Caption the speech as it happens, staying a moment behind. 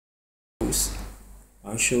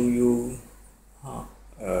I'll show you how,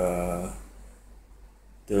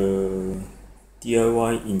 the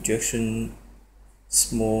DIY injection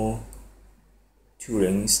small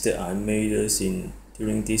toolings that I made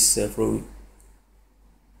during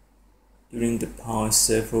the past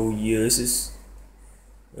several years,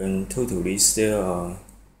 and totally there are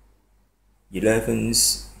 11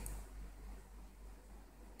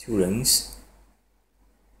 toolings,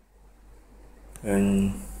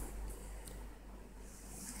 and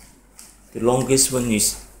the longest one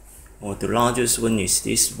is, or the largest one is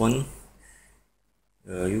this one.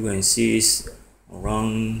 You can see it's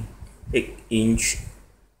around 8"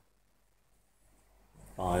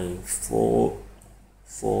 by 4"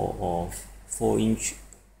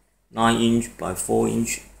 9" by 4".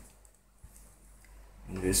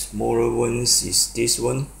 And the smaller ones is this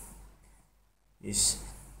one. You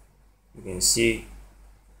can see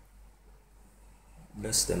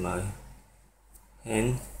less than my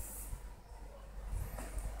hand.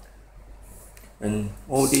 And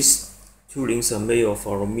all these toolings are made of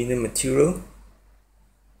aluminum material.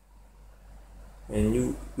 And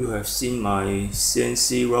you have seen my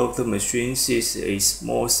CNC router machine. Is a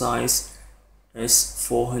small size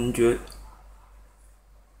S400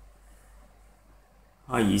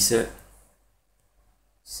 high-Z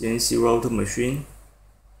CNC router machine.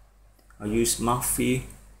 I use Mark III,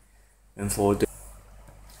 and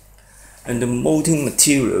the molding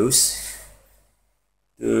materials,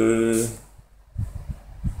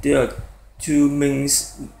 there are two main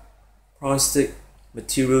plastic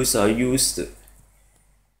materials are used,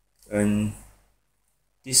 and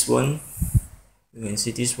this one, you can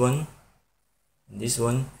see this one and this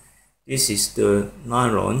one. This is the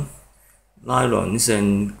nylons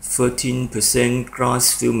and 13%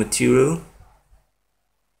 glass fill material.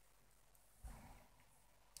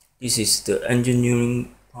 This is the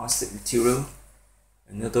engineering plastic material.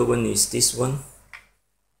 Another one is this one.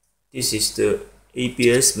 This is the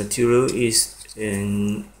ABS material. Is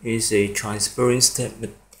a transparent step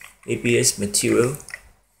ABS material.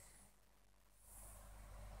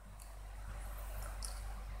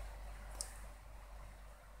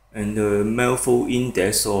 And the melt-flow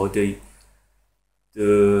index, or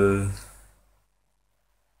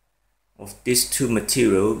of these two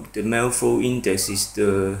materials, the melt-flow index is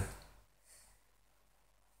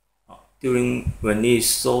when it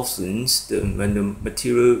softens, when the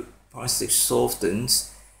material plastic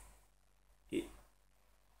softens,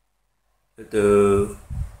 the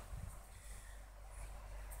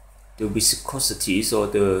viscosities, or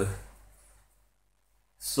the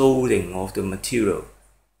soldering of the material.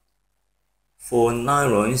 For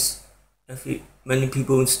nylons, many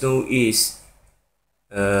people know is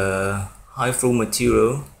high flow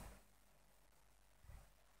material,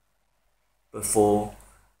 but for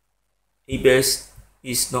ABS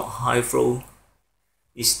is not high flow.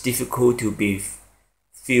 It's difficult to be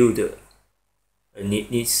filled, and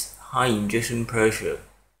it needs high injection pressure.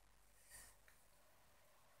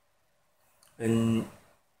 And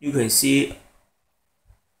you can see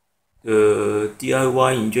the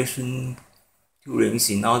DIY injection toolings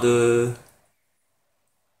in other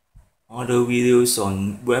videos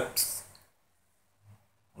on web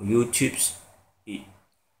or YouTube.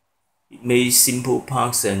 It made simple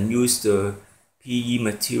parts and use the PE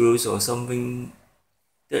materials or something,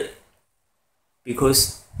 that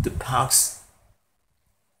because the parts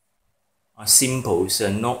are simple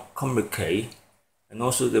and not complicated, and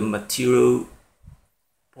also the material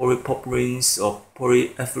polypropylene or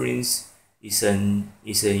polyethylene is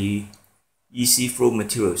a easy flow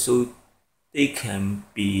material, so they can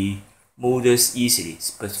be molded easily.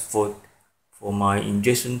 But for my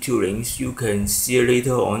injection toolings, you can see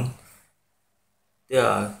later on, there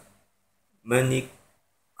are many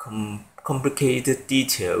complicated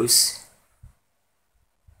details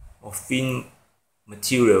of thin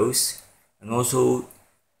materials, and also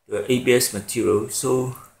the ABS material,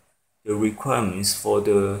 so the requirements for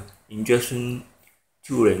the injection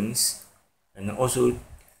toolings and also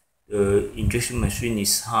the injection machine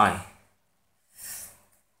is high.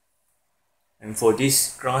 And for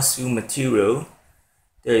this glass fill material,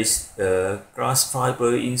 there is glass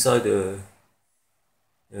fiber inside the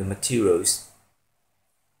materials.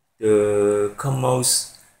 The compound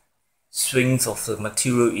strength of the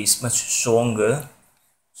material is much stronger,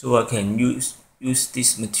 so I can use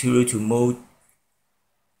this material to mold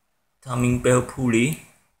timing belt pulley.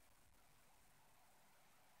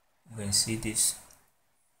 You can see this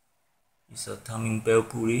is a timing belt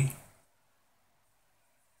pulley.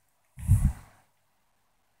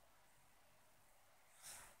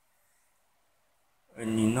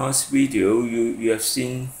 And in last video, you have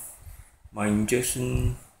seen my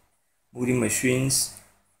injection molding machines,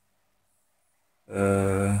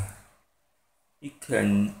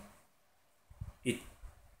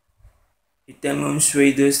 it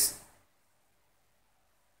demonstrates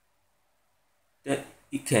that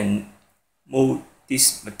it can mold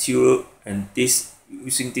this material and this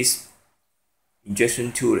using this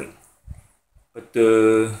injection tooling, but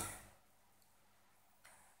the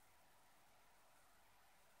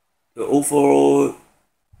overall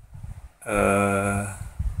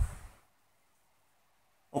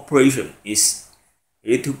operation is a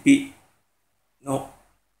little bit not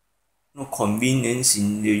convenience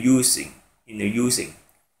in the using.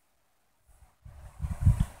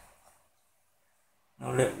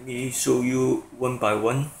 Now let me show you one by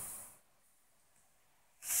one.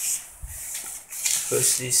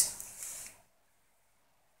 First is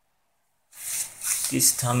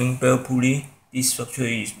this timing belt pulley. This structure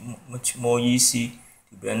is much more easy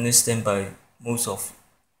to be understood by most of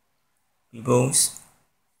people.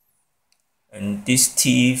 And this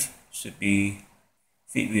teeth should be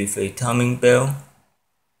fit with a timing belt,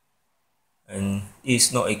 and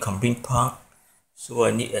it's not a complete part, so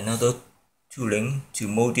I need another tooling to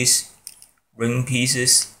mold these ring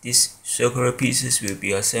pieces. These circular pieces will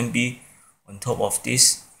be assembled on top of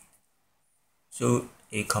this, so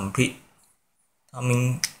a complete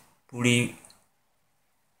timing pulley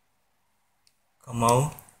come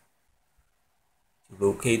out to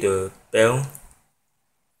locate the belt,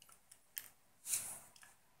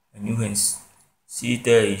 and you can see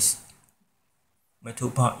there is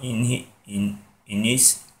metal part in it. It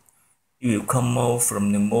will come out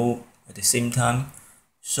from the mold at the same time.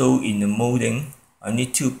 So in the molding, I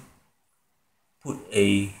need to put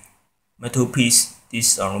a metal piece,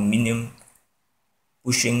 this aluminum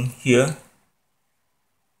bushing here,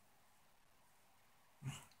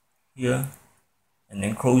 and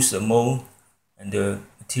then close the mold, and the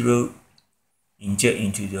material inject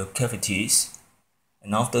into the cavities,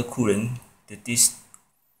 and after cooling, this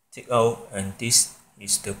take out, and this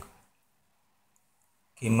is the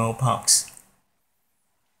came out parts.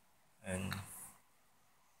 And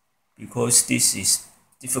because this is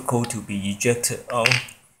difficult to be ejected out,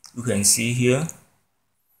 you can see here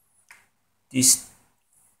these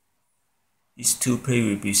two plates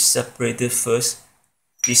will be separated first.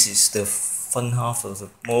 This is the front half of the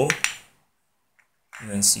mold. You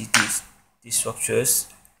can see these structures.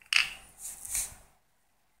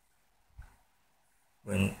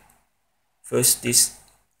 When first this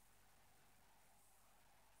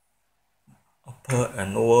upper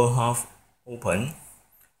and lower half open,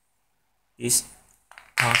 this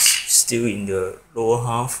parts still in the lower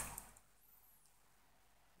half,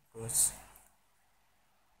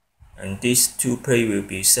 and these two plates will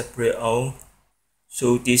be separate out,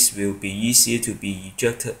 so this will be easier to be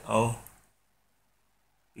ejected out,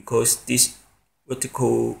 because this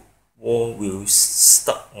vertical wall will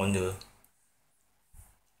stuck on the,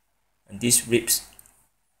 and these ribs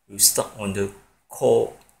will stuck on the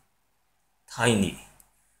core tightly.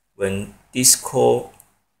 When this core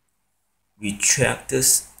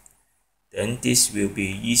retracts, then this will be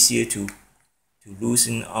easier to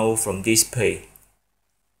loosen out from this plate.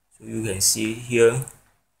 So you can see here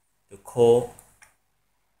the core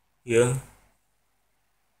here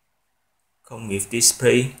come with this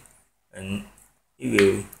plate, and it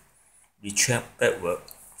will retract backward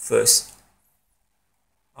first.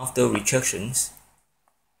 After retractions,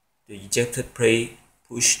 the ejected plate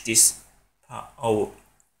push this part out.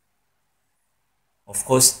 Of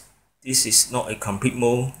course, this is not a complete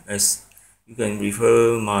mold, as you can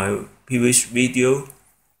refer my previous video.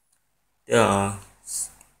 There are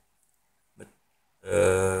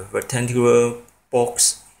rectangular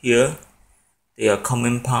box here. They are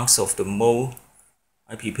common parts of the mold.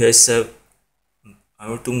 I prepared I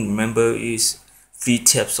don't remember, is 3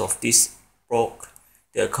 types of this block.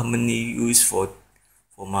 They are commonly used for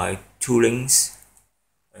my toolings,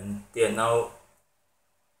 and they are now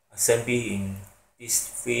assembled in these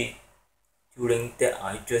 3 tooling that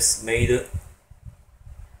I just made,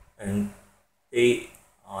 and they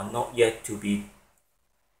are not yet to be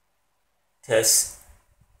tested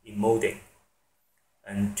in molding,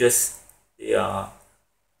 and just they are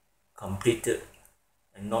completed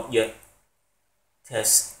and not yet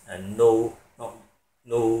test, and no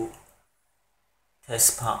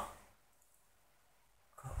test part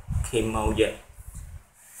came out yet.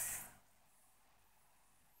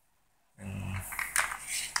 And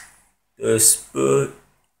the spur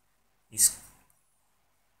is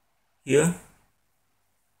here,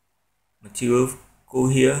 material go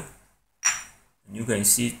here, and you can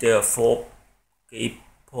see there are 4 gate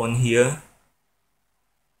points here.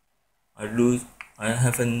 I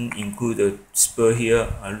haven't included the spur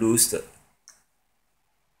here. I lose it,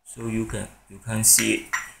 so you can see it.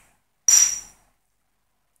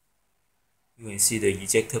 You can see the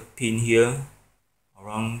ejector pin here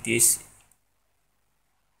around this,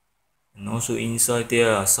 and also inside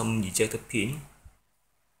there are some ejector pin.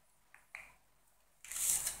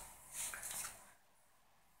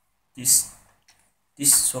 This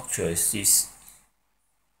structure is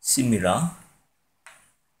similar,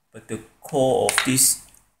 but the core of this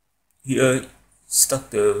here stuck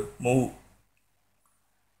the more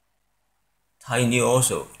tiny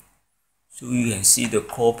also. So you can see the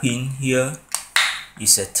core pin here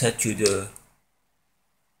is attached to the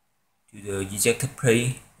ejector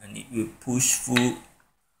plate, and it will push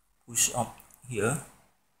up here.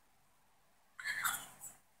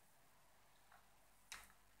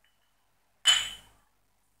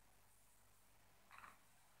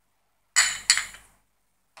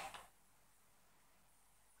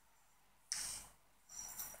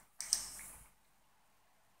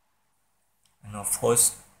 And of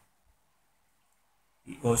course,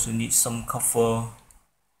 it also needs some cover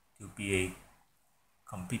to be a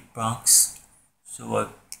complete box. So I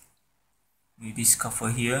with this cover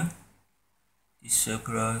here, these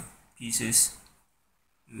circular pieces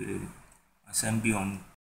will assemble on